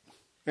giant.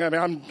 I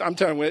mean, I'm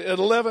telling you, at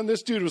 11,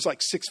 this dude was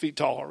like 6 feet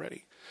tall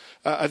already.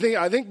 I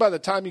think by the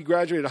time he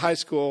graduated high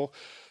school,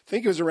 I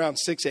think he was around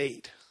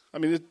 6'8".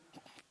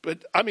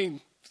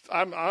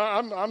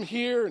 I'm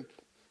here, and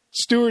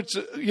Stuart's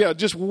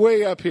just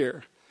way up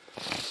here.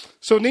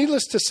 So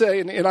needless to say,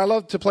 and I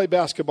love to play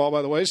basketball,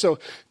 by the way. So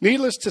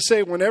needless to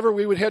say, whenever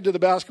we would head to the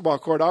basketball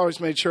court, I always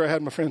made sure I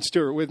had my friend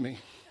Stuart with me.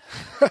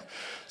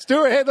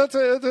 Stuart, hey,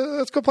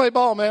 let's go play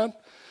ball, man.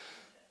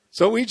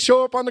 So we'd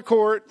show up on the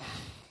court,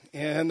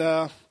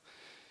 and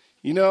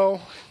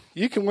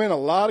you can win a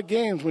lot of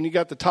games when you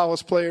got the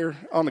tallest player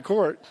on the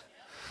court.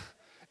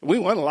 We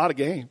won a lot of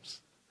games.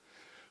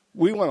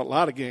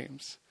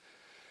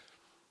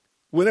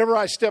 Whenever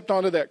I stepped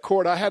onto that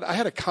court, I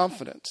had a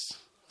confidence.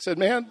 I said,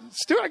 man,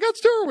 Stuart, I got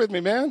Stuart with me,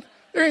 man.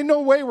 There ain't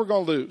no way we're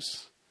going to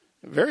lose.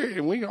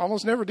 And we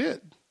almost never did.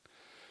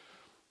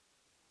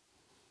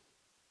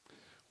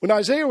 When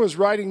Isaiah was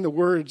writing the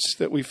words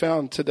that we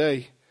found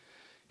today,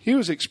 he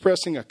was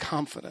expressing a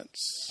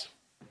confidence.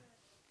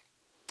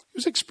 He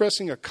was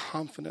expressing a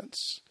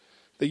confidence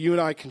that you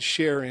and I can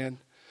share in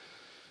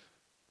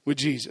with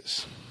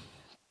Jesus.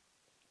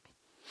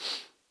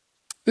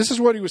 This is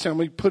what he was saying.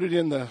 We put it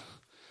in the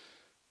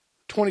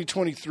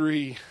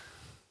 2023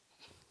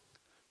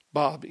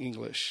 Bob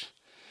English.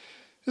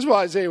 This is what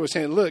Isaiah was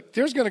saying. Look,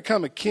 there's going to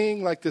come a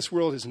king like this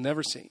world has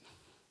never seen.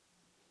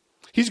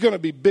 He's going to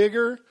be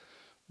bigger,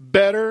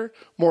 better,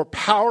 more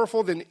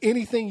powerful than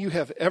anything you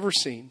have ever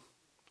seen.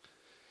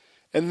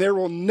 And there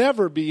will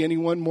never be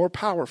anyone more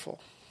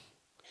powerful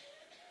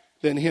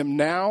than him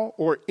now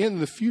or in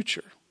the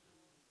future.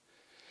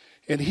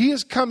 And he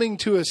is coming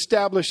to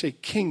establish a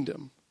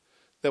kingdom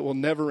that will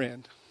never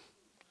end.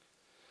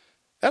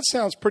 That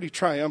sounds pretty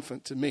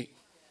triumphant to me.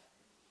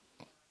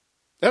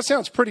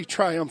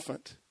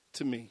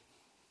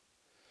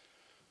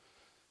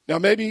 Now,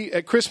 maybe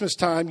at Christmas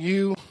time,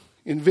 you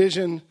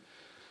envision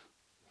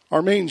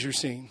our manger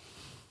scene.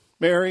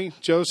 Mary,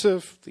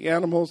 Joseph, the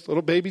animals,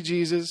 little baby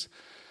Jesus.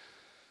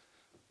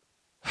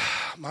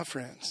 My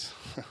friends,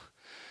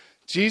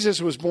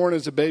 Jesus was born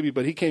as a baby,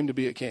 but he came to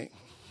be a king.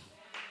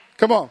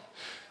 Come on.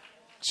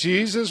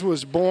 Jesus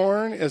was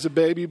born as a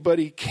baby, but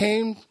he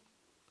came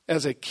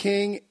as a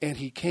king, and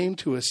he came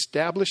to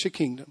establish a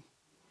kingdom.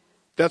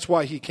 That's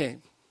why he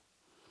came.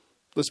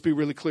 Let's be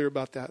really clear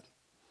about that.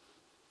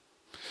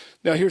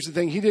 Now, here's the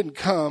thing. He didn't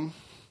come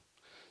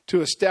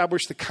to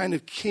establish the kind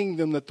of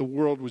kingdom that the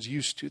world was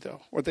used to,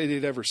 though, or that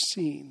they'd ever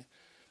seen.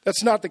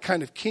 That's not the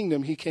kind of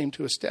kingdom he came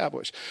to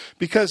establish.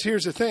 Because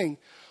here's the thing.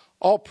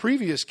 All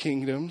previous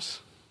kingdoms,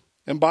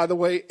 and by the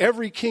way,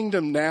 every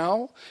kingdom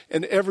now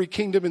and every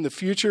kingdom in the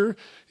future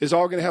is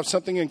all going to have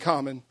something in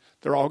common.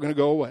 They're all going to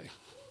go away.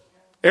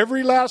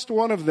 Every last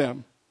one of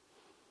them.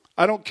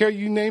 I don't care.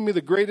 You name me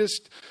the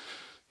greatest,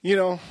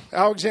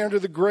 Alexander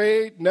the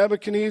Great,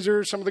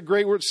 Nebuchadnezzar, some of the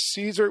great words,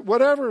 Caesar,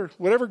 whatever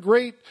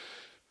great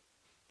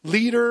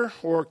leader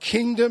or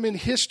kingdom in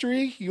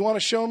history you want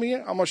to show me,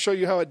 I'm going to show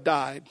you how it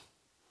died.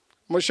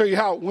 I'm going to show you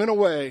how it went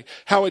away,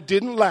 how it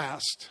didn't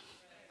last.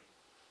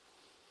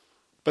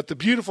 But the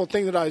beautiful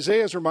thing that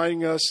Isaiah is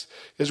reminding us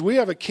is we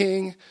have a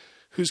king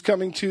who's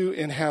coming to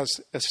and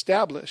has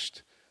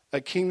established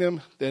a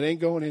kingdom that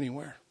ain't going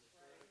anywhere.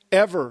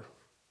 Ever.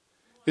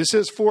 It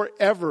says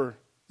forever,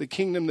 the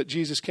kingdom that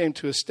Jesus came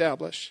to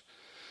establish.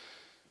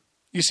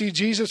 You see,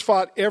 Jesus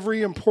fought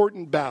every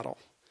important battle,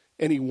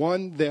 and he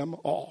won them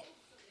all.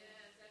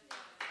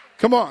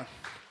 Come on.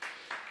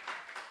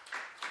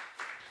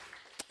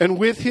 And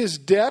with his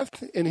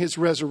death and his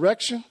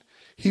resurrection,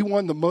 he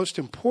won the most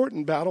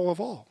important battle of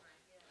all.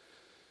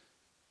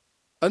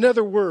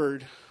 Another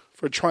word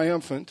for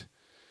triumphant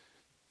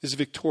is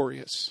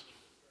victorious,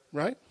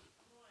 right?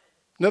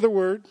 Another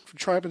word for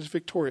triumphant is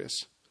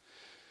victorious.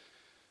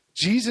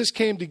 Jesus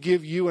came to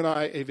give you and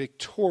I a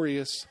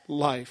victorious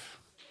life.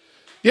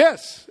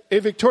 Yes, a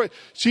victorious.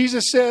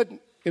 Jesus said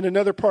in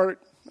another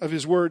part of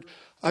his word,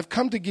 I've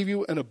come to give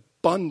you an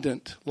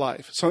abundant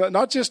life. So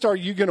not just are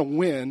you going to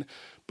win,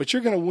 but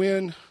you're going to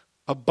win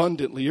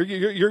abundantly.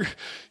 You're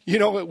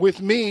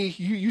with me,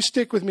 you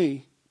stick with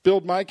me,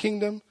 build my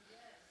kingdom,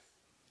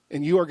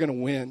 and you are going to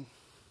win.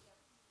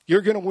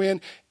 You're going to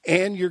win,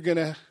 and you're going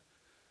to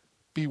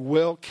be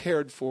well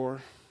cared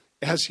for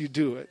as you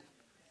do it.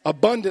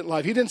 abundant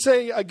life. He didn't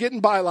say a getting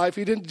by life.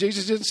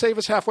 Jesus didn't save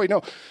us halfway.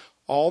 No,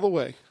 all the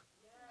way.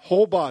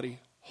 Whole body,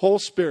 whole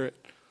spirit,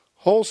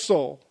 whole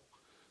soul.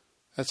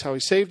 That's how he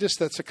saved us.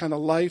 That's the kind of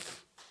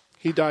life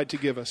he died to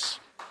give us.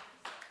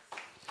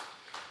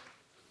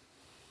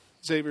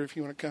 Xavier, if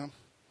you want to come.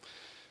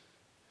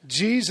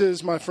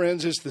 Jesus, my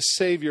friends, is the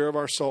Savior of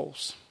our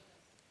souls.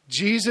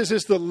 Jesus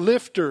is the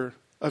lifter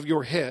of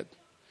your head.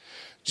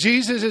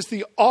 Jesus is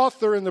the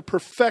author and the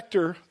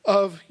perfecter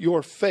of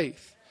your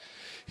faith.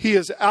 He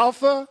is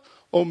Alpha,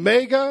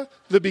 Omega,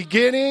 the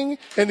beginning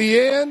and the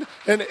end,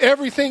 and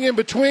everything in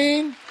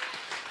between.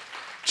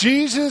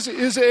 Jesus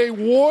is a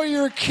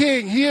warrior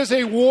king. He is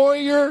a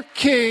warrior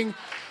king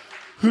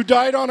who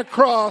died on a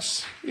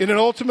cross in an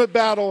ultimate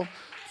battle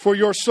for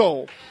your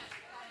soul.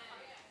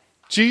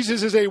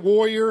 Jesus is a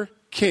warrior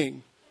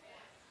king.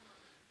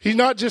 He's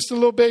not just a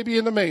little baby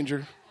in the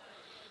manger.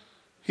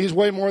 He's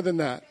way more than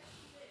that.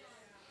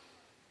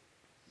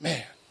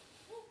 Man.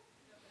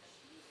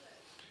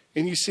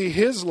 And you see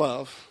his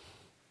love.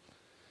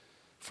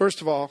 First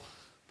of all,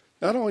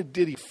 not only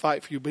did he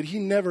fight for you, but he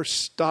never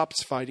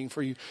stops fighting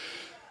for you.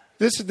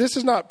 This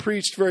is not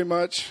preached very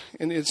much,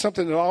 and it's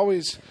something that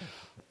always,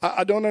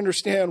 I don't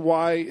understand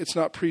why it's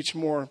not preached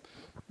more.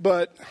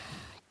 But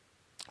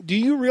do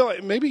you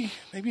realize, maybe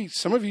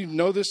some of you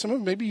know this,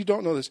 maybe you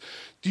don't know this.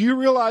 Do you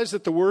realize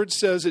that the word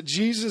says that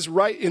Jesus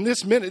right in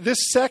this minute,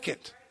 this second,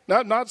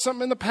 not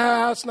something in the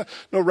past,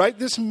 right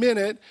this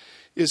minute,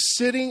 is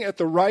sitting at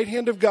the right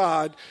hand of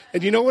God.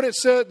 And you know what it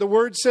said? The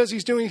word says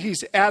he's doing?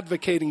 He's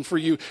advocating for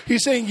you.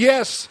 He's saying,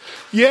 yes,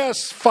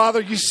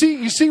 Father, you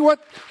see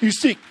what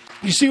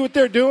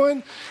they're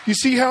doing? You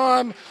see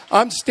how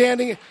I'm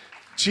standing?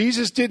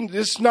 Jesus didn't,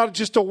 this is not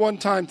just a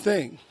one-time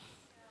thing.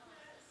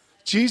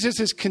 Jesus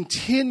is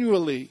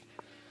continually.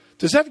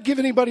 Does that give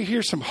anybody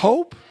here some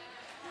hope?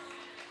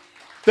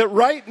 That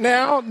right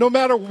now, no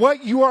matter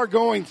what you are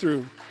going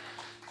through,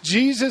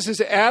 Jesus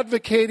is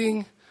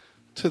advocating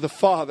to the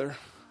Father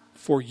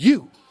for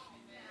you.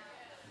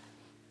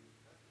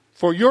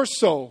 For your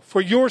soul, for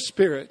your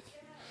spirit,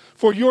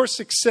 for your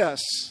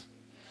success.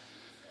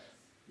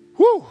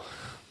 Whew.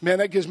 Man,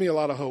 that gives me a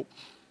lot of hope.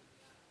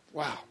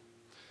 Wow.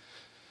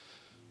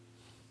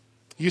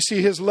 You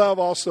see, his love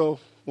also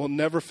will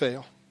never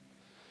fail.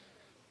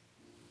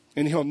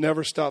 And he'll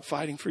never stop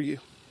fighting for you.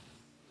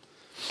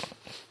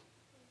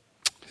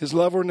 His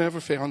love will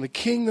never fail. And the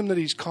kingdom that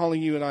he's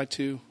calling you and I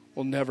to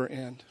will never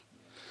end.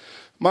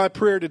 My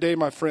prayer today,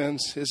 my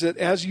friends, is that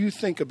as you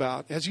think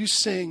about, as you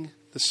sing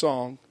the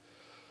song,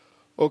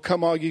 "O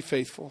Come All Ye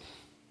Faithful,"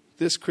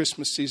 this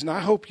Christmas season, I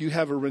hope you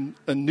have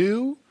a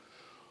new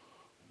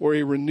or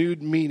a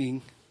renewed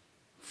meaning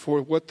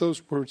for what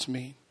those words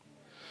mean.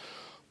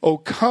 "O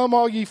come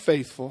all ye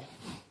faithful,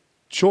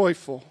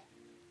 joyful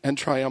and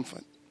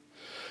triumphant.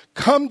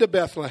 Come to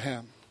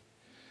Bethlehem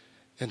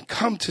and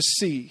come to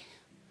see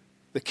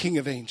the King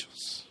of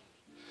Angels.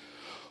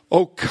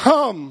 O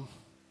come,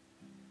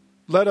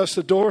 let us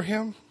adore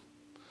him.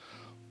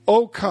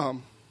 O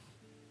come,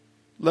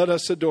 let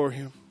us adore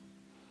him.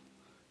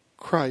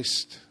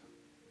 Christ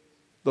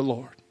the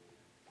Lord."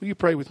 Will you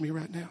pray with me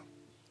right now?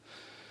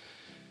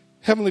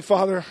 Heavenly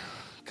Father,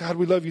 God,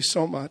 we love you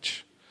so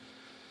much.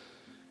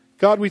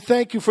 God, we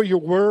thank you for your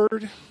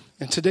word.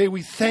 And today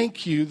we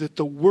thank you that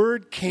the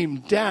word came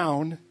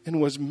down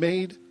and was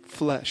made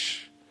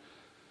flesh.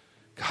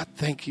 God,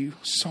 thank you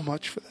so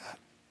much for that.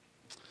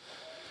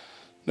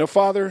 Now,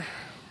 Father,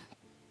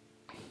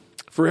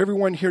 for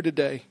everyone here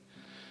today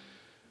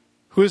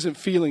who isn't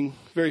feeling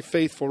very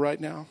faithful right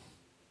now,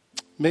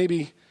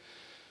 maybe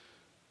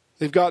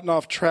they've gotten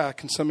off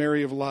track in some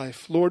area of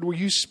life. Lord, will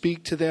you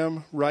speak to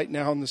them right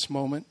now in this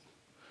moment?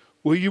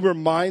 Will you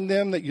remind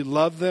them that you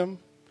love them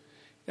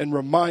and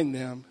remind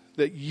them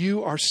that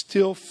you are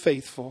still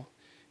faithful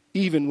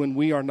even when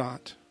we are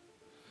not?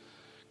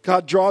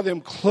 God, draw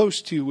them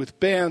close to you with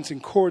bands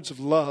and cords of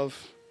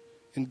love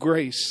and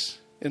grace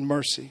and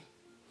mercy.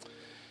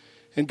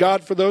 And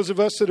God, for those of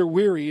us that are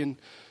weary and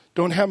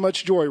don't have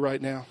much joy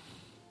right now,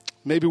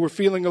 maybe we're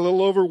feeling a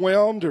little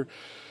overwhelmed or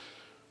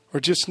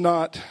just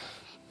not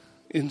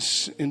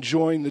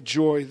enjoying the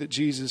joy that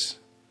Jesus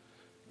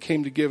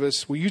came to give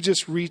us. Will you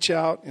just reach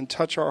out and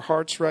touch our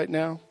hearts right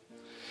now?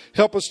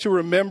 Help us to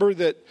remember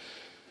that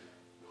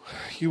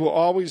you will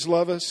always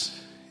love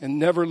us and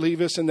never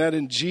leave us, and that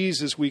in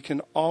Jesus we can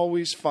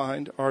always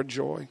find our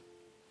joy.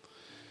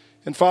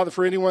 And Father,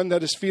 for anyone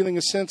that is feeling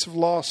a sense of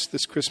loss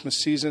this Christmas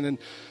season and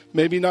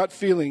maybe not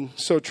feeling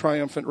so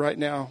triumphant right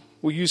now,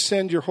 will you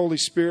send your Holy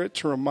Spirit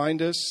to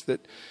remind us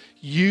that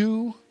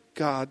you,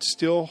 God,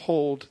 still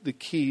hold the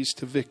keys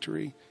to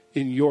victory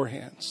in your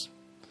hands.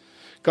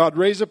 God,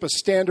 raise up a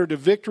standard of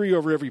victory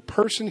over every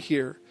person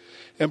here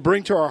and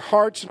bring to our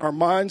hearts and our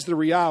minds the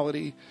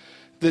reality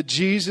that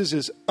Jesus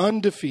is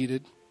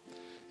undefeated.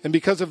 And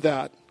because of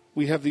that,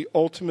 we have the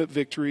ultimate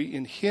victory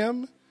in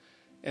him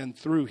and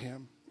through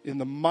him. In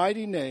the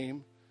mighty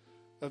name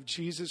of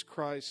Jesus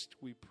Christ,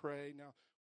 we pray now.